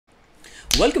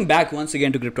Welcome back once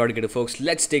again to Cryptotica, folks.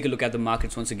 Let's take a look at the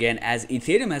markets once again as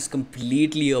Ethereum has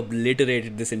completely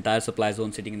obliterated this entire supply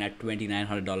zone sitting in at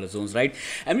 $2,900 zones, right?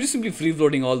 I'm just simply free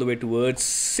floating all the way towards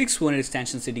 618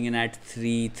 extension sitting in at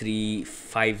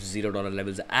 $3,350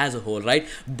 levels as a whole, right?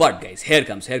 But guys, here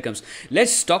comes.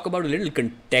 Let's talk about a little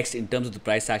context in terms of the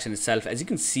price action itself. As you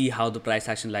can see how the price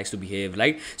action likes to behave,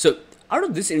 right? So out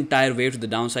of this entire wave to the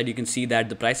downside, you can see that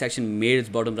the price action made its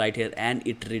bottom right here and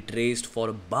it retraced for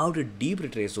about a deep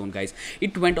retrace zone, guys.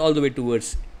 It went all the way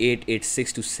towards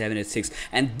 886 to 786,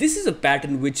 and this is a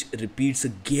pattern which repeats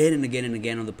again and again and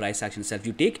again on the price action itself.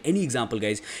 You take any example,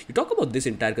 guys, you talk about this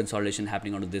entire consolidation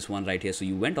happening onto this one right here. So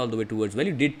you went all the way towards, well,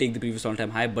 you did take the previous all-time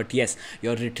high, but yes,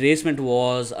 your retracement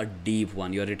was a deep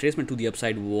one. Your retracement to the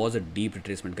upside was a deep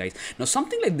retracement, guys. Now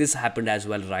something like this happened as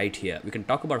well right here. We can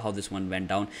talk about how this one went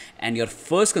down, and your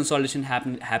first consolidation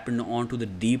happened onto the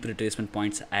deep retracement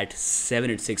points at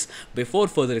 786 before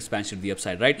further expansion to the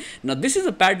upside, right? Now this is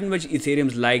a pattern which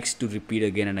Ethereum likes to repeat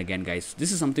again and again, guys.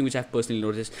 This is something which I've personally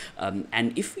noticed,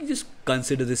 and if we just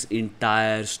consider this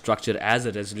entire structure as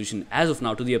a resolution as of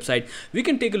now to the upside, we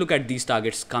can take a look at these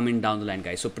targets coming down the line,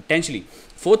 guys. So potentially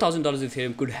 $4,000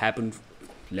 Ethereum could happen,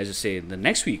 let's just say, the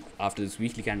next week after this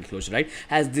weekly candle closure, right?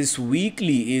 As this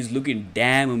weekly is looking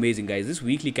damn amazing, guys. This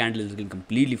weekly candle is looking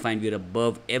completely fine. We're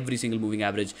above every single moving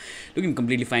average, looking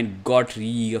completely fine. Got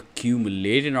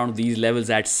reaccumulated on these levels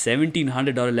at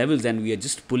 $1,700 levels, and we are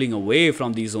just pulling away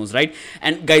from these zones, right?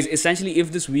 And guys, essentially,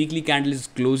 if this weekly candle is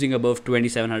closing above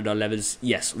 $2,700 levels,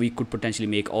 yes, we could potentially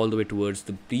make all the way towards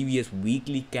the previous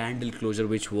weekly candle closure,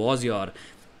 which was your,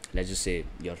 let's just say,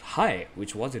 your high,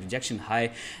 which was a rejection high,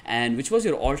 and which was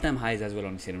your all-time highs as well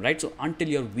on Ethereum, right? So until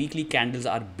your weekly candles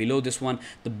are below this one,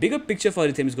 the bigger picture for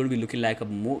Ethereum is going to be looking like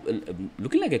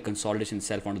a consolidation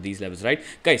itself onto these levels, right?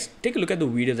 Guys, take a look at the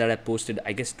video that I posted,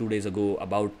 I guess 2 days ago,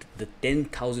 about the $10,000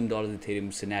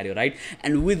 Ethereum scenario, right?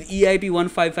 And with EIP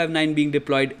 1559 being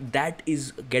deployed, that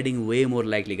is getting way more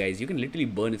likely, guys. You can literally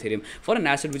burn Ethereum for an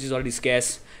asset which is already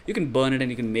scarce. You can burn it and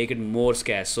you can make it more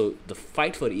scarce. So the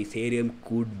fight for Ethereum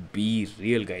could be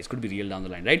real, guys, could be real down the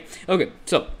line, right? Okay,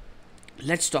 so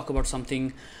let's talk about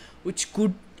something which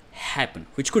could happen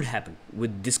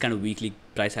with this kind of weekly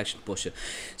price action posture.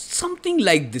 Something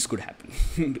like this could happen.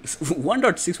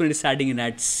 1.618 is starting in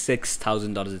at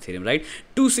 $6,000 Ethereum, right?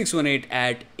 2618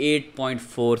 at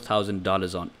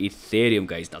 $8,400 on Ethereum,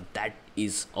 guys. Now that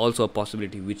is also a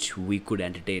possibility which we could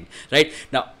entertain, right?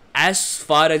 Now as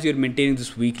far as you're maintaining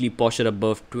this weekly posture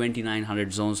above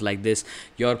 2900 zones like this,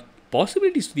 your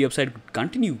possibilities to the upside could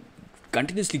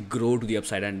continuously grow to the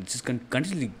upside, and just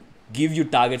continuously give you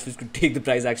targets which could take the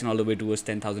price action all the way towards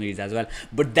 10,000 ETH as well.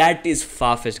 But that is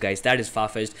far-fetched, guys. That is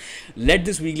far-fetched. Let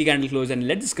this weekly candle close and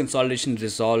let this consolidation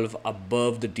resolve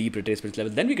above the deep retracement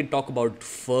level. Then we can talk about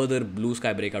further blue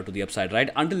sky breakout to the upside, right?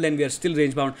 Until then, we are still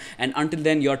range bound, and until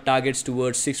then, your targets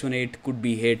towards 618 could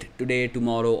be hit today,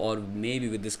 tomorrow, or maybe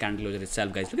with this candle closure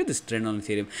itself, guys. Look at this trend on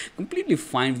Ethereum. Completely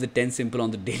fine with the 10 simple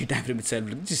on the daily time frame itself.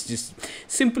 Just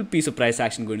simple piece of price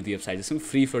action going to the upside. Just some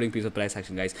free floating piece of price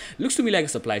action, guys. Looks to me like a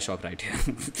supply shock right here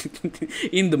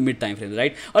in the mid time frame,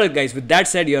 right? All right, guys, with that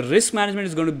said, your risk management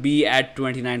is going to be at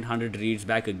 2900 reads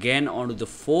back again onto the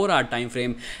 4-hour time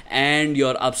frame, and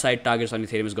your upside targets on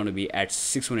Ethereum is going to be at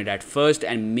 618 at first,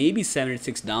 and maybe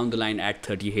 786 down the line at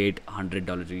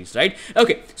 $3,800 reads, right?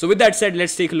 Okay, so with that said,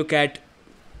 let's take a look at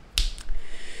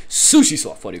Sushi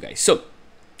Swap for you guys. So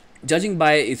judging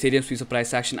by Ethereum's piece of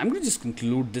price action, I'm going to just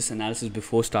conclude this analysis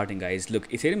before starting, guys. Look,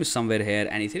 Ethereum is somewhere here,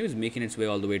 and Ethereum is making its way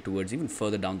all the way towards even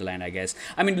further down the line, I guess.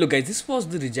 I mean, look, guys, this was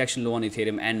the rejection low on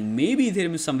Ethereum, and maybe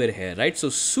Ethereum is somewhere here, right? So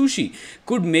Sushi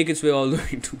could make its way all the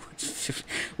way towards.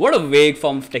 What a vague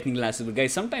form of technical analysis, but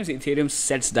guys, sometimes Ethereum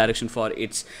sets direction for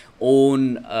its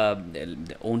own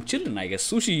children, I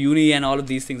guess. Sushi, Uni, and all of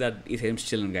these things are Ethereum's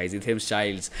children, guys. Ethereum's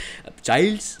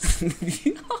childs.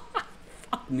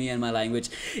 Me and my language.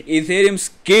 Ethereum's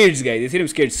kids, guys.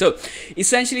 Ethereum's kids. So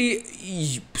essentially,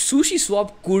 Sushi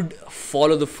Swap could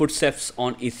follow the footsteps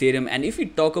on Ethereum, and if we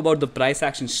talk about the price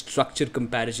action structure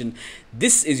comparison,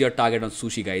 this is your target on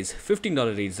Sushi, guys.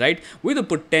 $15 reads, right? With a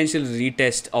potential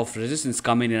retest of resistance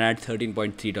coming in at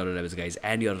 $13.3 levels, guys,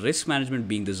 and your risk management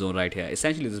being the zone right here.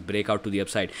 Essentially, this breakout to the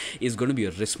upside is going to be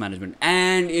your risk management,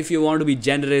 and if you want to be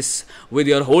generous with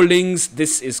your holdings,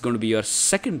 this is going to be your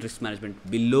second risk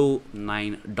management below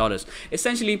 $9.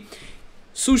 Essentially,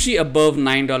 Sushi above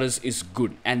 $9 is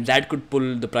good, and that could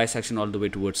pull the price action all the way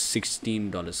towards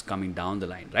 $16 coming down the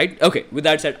line, right? Okay, with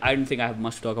that said, I don't think I have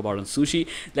much to talk about on Sushi.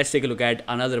 Let's take a look at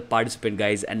another participant,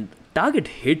 guys, and target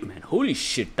hit, man. Holy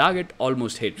shit, target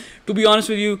almost hit. To be honest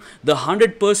with you, the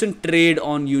 100% trade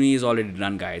on Uni is already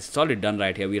done, guys. It's already done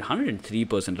right here. We're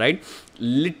 103%, right?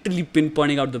 Literally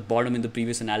pinpointing out the bottom in the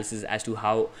previous analysis as to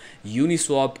how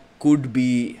Uniswap could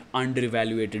be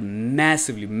underevaluated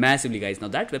massively, guys. Now,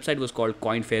 that website was called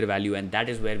Coin Fair Value, and that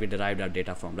is where we derived our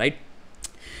data from, right?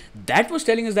 That was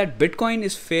telling us that Bitcoin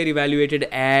is fair evaluated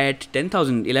at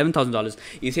 $10,000, $11,000.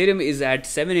 Ethereum is at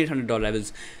 $700-800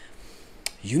 levels.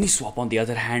 Uniswap, on the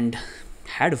other hand,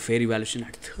 had a fair evaluation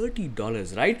at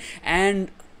 $30, right? And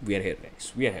we are here,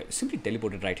 guys. We are here. Simply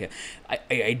teleported right here.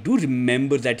 I do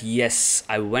remember that, yes,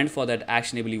 I went for that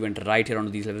actionable event right here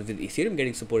onto these levels with Ethereum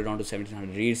getting supported onto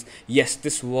 1700 reads. Yes,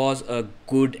 this was a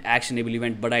good actionable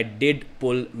event, but I did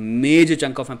pull major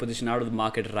chunk of my position out of the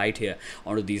market right here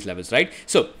onto these levels, right?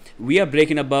 So we are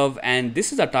breaking above, and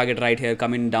this is our target right here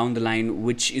coming down the line,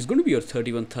 which is going to be your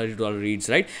 $30 reads,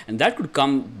 right? And that could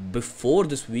come before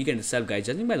this weekend itself, guys.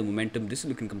 Judging by the momentum, this is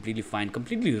looking completely fine,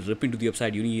 completely ripping to the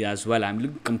upside. Uni as well. I'm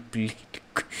looking complete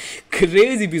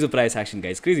crazy piece of price action,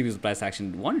 guys. Crazy piece of price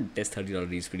action. Want to test $30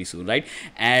 reads pretty soon, right?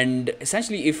 And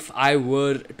essentially, if I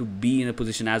were to be in a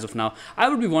position as of now, I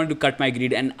would be wanting to cut my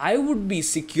greed, and I would be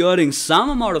securing some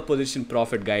amount of position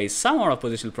profit, guys. Some amount of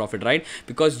positional profit, right?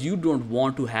 Because you don't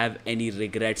want to have any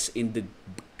regrets in the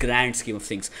grand scheme of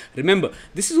things. Remember,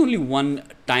 this is only one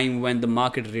time when the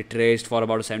market retraced for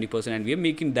about 70%, and we are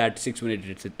making that 6-minute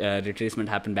retracement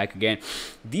happen back again.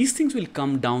 These things will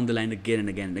come down the line again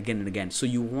and again. So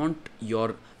you want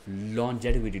your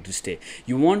longevity to stay.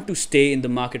 You want to stay in the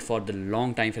market for the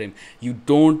long time frame. You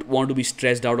don't want to be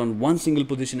stressed out on one single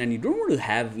position, and you don't want to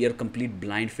have your complete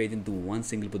blind faith into one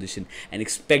single position and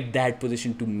expect that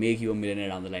position to make you a millionaire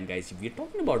down the line, guys. We're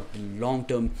talking about the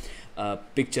long-term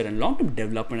picture and long-term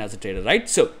development as a trader, right?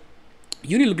 So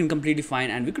Uni looking completely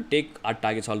fine, and we could take our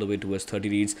targets all the way towards 30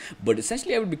 reads, but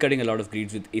essentially I would be cutting a lot of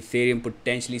greeds with Ethereum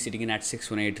potentially sitting in at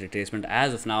 618 retracement.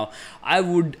 As of now, I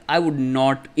would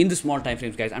not in the small time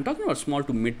frames, guys. I'm talking about small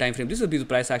to mid time frame. This is a piece of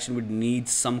price action would need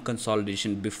some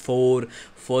consolidation before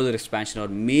further expansion, or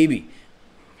maybe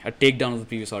a takedown of the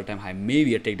previous all-time high,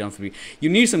 maybe a takedown of the.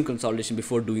 You need some consolidation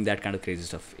before doing that kind of crazy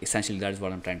stuff. Essentially, that is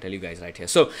what I'm trying to tell you guys right here.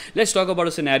 So let's talk about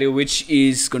a scenario which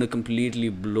is going to completely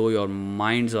blow your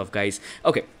minds off, guys.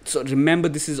 Okay, so remember,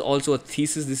 this is also a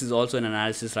thesis. This is also an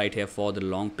analysis right here for the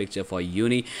long picture for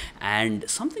Uni, and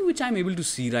something which I'm able to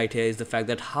see right here is the fact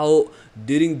that how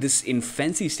during this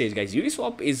infancy stage, guys,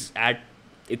 Uniswap is at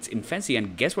its infancy,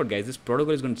 and guess what, guys? This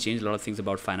protocol is going to change a lot of things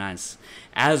about finance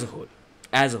as a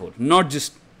whole, not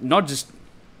just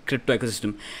crypto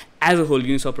ecosystem as a whole.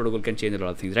 Uniswap protocol can change a lot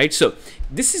of things, right? So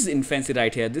this is infancy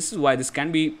right here. This is why this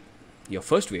can be your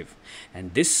first wave,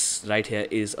 and this right here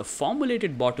is a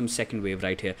formulated bottom second wave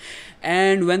right here.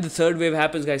 And when the third wave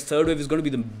happens, guys, third wave is going to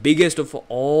be the biggest of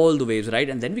all the waves, right?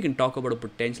 And then we can talk about a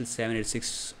potential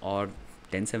 786 or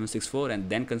 10764, and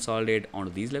then consolidate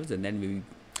onto these levels, and then we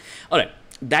all right,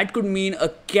 that could mean a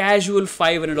casual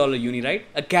 $500 Uni, right?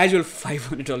 A casual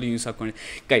 $500 Uniswap coin,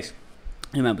 guys.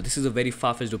 Remember, this is a very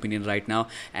far-fetched opinion right now,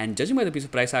 and judging by the piece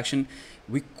of price action,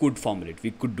 we could formulate,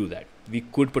 we could do that, we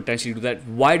could potentially do that.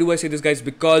 Why do I say this, guys?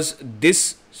 Because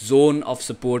this zone of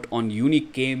support on Uni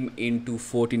came into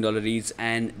 $14 reads,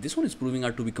 and this one is proving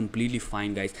out to be completely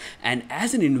fine, guys. And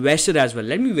as an investor as well,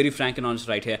 let me be very frank and honest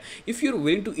right here. If you're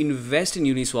willing to invest in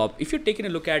Uniswap, if you're taking a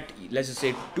look at, let's just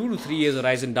say 2 to 3 years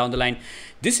horizon down the line,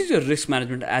 this is your risk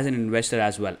management as an investor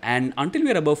as well. And until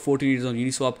we're above 14 reads on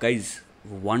Uniswap, guys,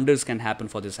 wonders can happen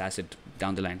for this asset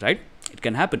down the line, right? It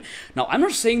can happen. Now, I'm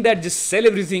not saying that just sell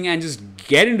everything and just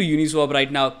get into Uniswap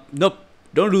right now. Nope,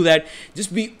 don't do that.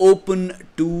 Just be open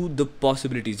to the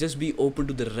possibilities. Just be open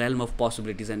to the realm of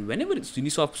possibilities. And whenever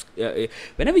Uniswap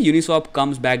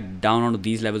comes back down onto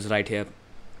these levels right here,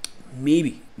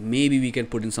 maybe we can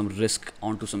put in some risk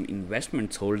onto some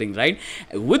investments holding, right,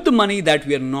 with the money that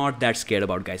we are not that scared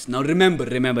about, guys. Now remember,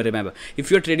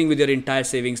 if you're trading with your entire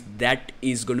savings, that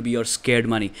is going to be your scared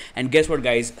money. And guess what,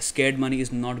 guys? Scared money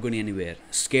is not going anywhere.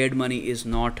 Scared money is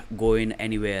not going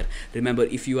anywhere. Remember,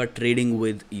 if you are trading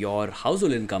with your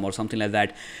household income or something like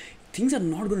that, things are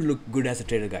not going to look good as a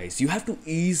trader, guys. You have to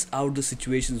ease out the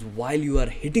situations while you are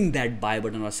hitting that buy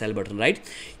button or sell button, right?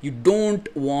 You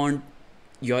don't want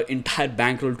your entire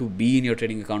bankroll to be in your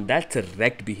trading account. That's a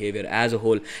wrecked behavior as a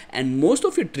whole, and most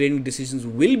of your trading decisions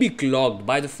will be clogged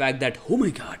by the fact that, oh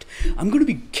my god, I'm going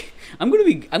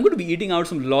to be eating out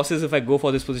some losses if I go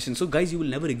for this position. So guys, you will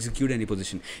never execute any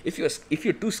position. If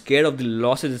you're too scared of the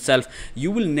losses itself, you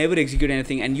will never execute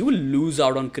anything, and you will lose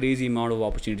out on crazy amount of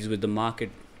opportunities with the market,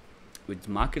 which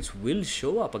markets will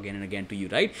show up again and again to you,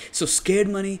 right? So scared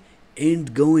money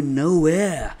ain't going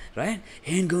nowhere, right?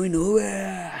 Ain't going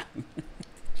nowhere.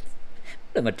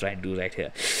 What am I trying to do right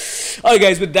here? Alright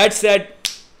guys, with that said,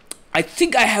 I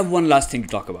think I have one last thing to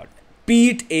talk about.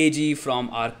 Pete AG from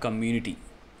our community.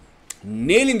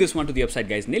 Nailing this one to the upside,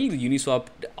 guys. Nailing the Uniswap.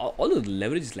 All of the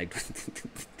leverage is like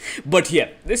but yeah,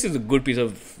 this is a good piece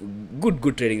of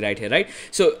good trading right here, right?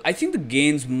 So I think the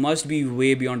gains must be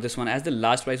way beyond this one, as the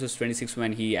last price was 26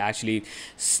 when he actually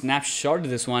snapshot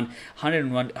this one.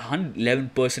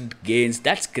 111% gains.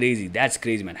 That's crazy. That's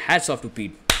crazy, man. Hats off to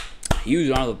Pete. Huge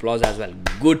round of applause as well.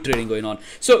 Good trading going on.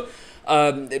 So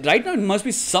right now it must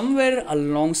be somewhere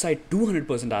alongside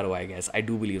 200% ROI, I guess. I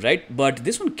do believe, right? But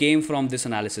this one came from this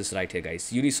analysis right here,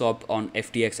 guys. Uniswap on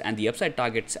FTX, and the upside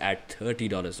targets at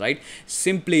 $30, right?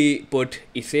 Simply put,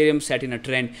 Ethereum set in a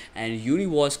trend, and Uni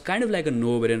was kind of like a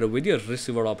no-brainer with your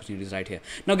risk-reward opportunities right here.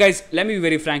 Now, guys, let me be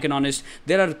very frank and honest.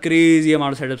 There are crazy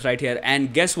amount of setups right here,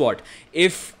 and guess what?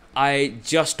 If I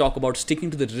just talk about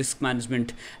sticking to the risk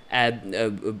management as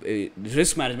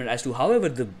to however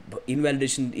the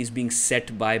invalidation is being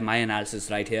set by my analysis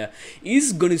right here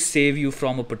is going to save you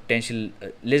from a potential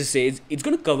let's say it's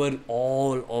going to cover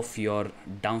all of your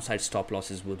downside stop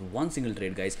losses with one single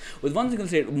trade, guys. With one single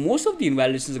trade, most of the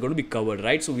invalidations are going to be covered,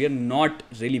 right? So we are not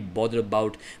really bothered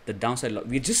about the downside.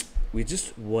 We're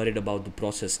just worried about the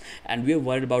process, and we are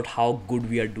worried about how good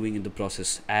we are doing in the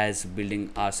process as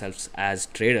building ourselves as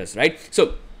traders, right?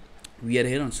 So we are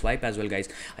here on Swipe as well, guys.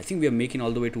 I think we are making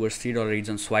all the way towards $3 reads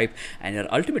on Swipe, and our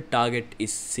ultimate target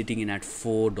is sitting in at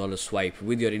 $4 Swipe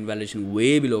with your invalidation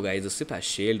way below, guys. The SIP has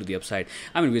sailed to the upside.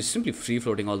 I mean, we're simply free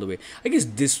floating all the way. I guess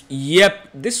this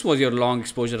was your long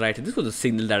exposure right here. This was the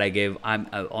signal that I gave. I'm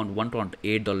on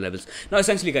 $1.8 levels. Now,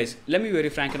 essentially, guys, let me be very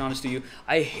frank and honest to you.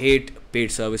 I hate paid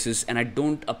services, and I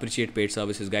don't appreciate paid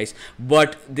services, guys.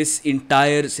 But this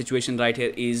entire situation right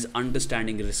here is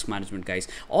understanding risk management, guys.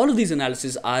 All of these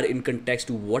analyses are in context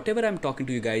to whatever I'm talking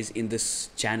to you guys in this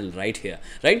channel right here,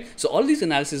 right? So all these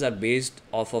analyses are based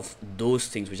off of those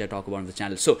things which I talk about on the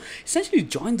channel. So essentially,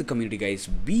 join the community, guys.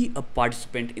 Be a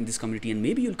participant in this community, and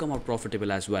maybe you'll come out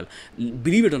profitable as well.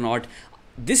 Believe it or not,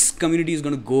 this community is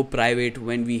going to go private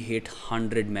when we hit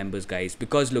 100 members, guys.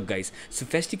 Because look, guys,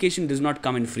 sophistication does not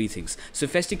come in free things.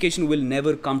 Sophistication will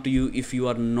never come to you if you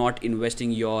are not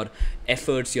investing your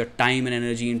efforts, your time and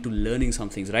energy into learning some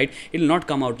things, right? It will not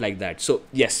come out like that. So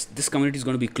yes, this community is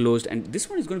going to be closed, and this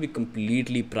one is going to be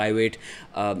completely private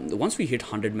once we hit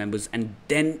 100 members, and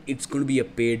then it's going to be a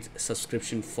paid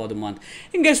subscription for the month.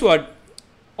 And guess what?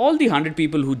 All the 100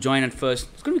 people who join at first,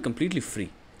 it's going to be completely free.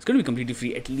 It's going to be completely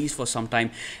free, at least for some time,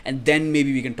 and then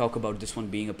maybe we can talk about this one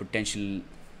being a potential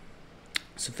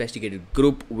sophisticated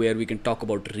group where we can talk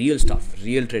about real stuff,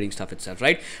 real trading stuff itself,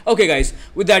 right? Okay, guys,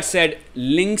 with that said,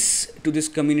 links to this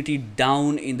community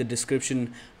down in the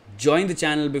description. Join the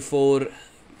channel before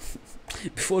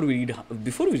we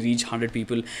reach 100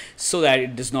 people, so that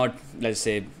it does not, let's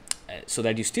say, so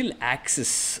that you still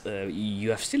access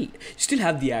you still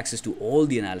have the access to all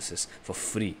the analysis for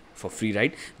free,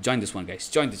 right? Join this one, guys.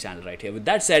 Join the channel right here. With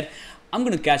that said, I'm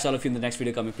going to catch all of you in the next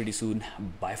video coming pretty soon.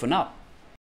 Bye for now.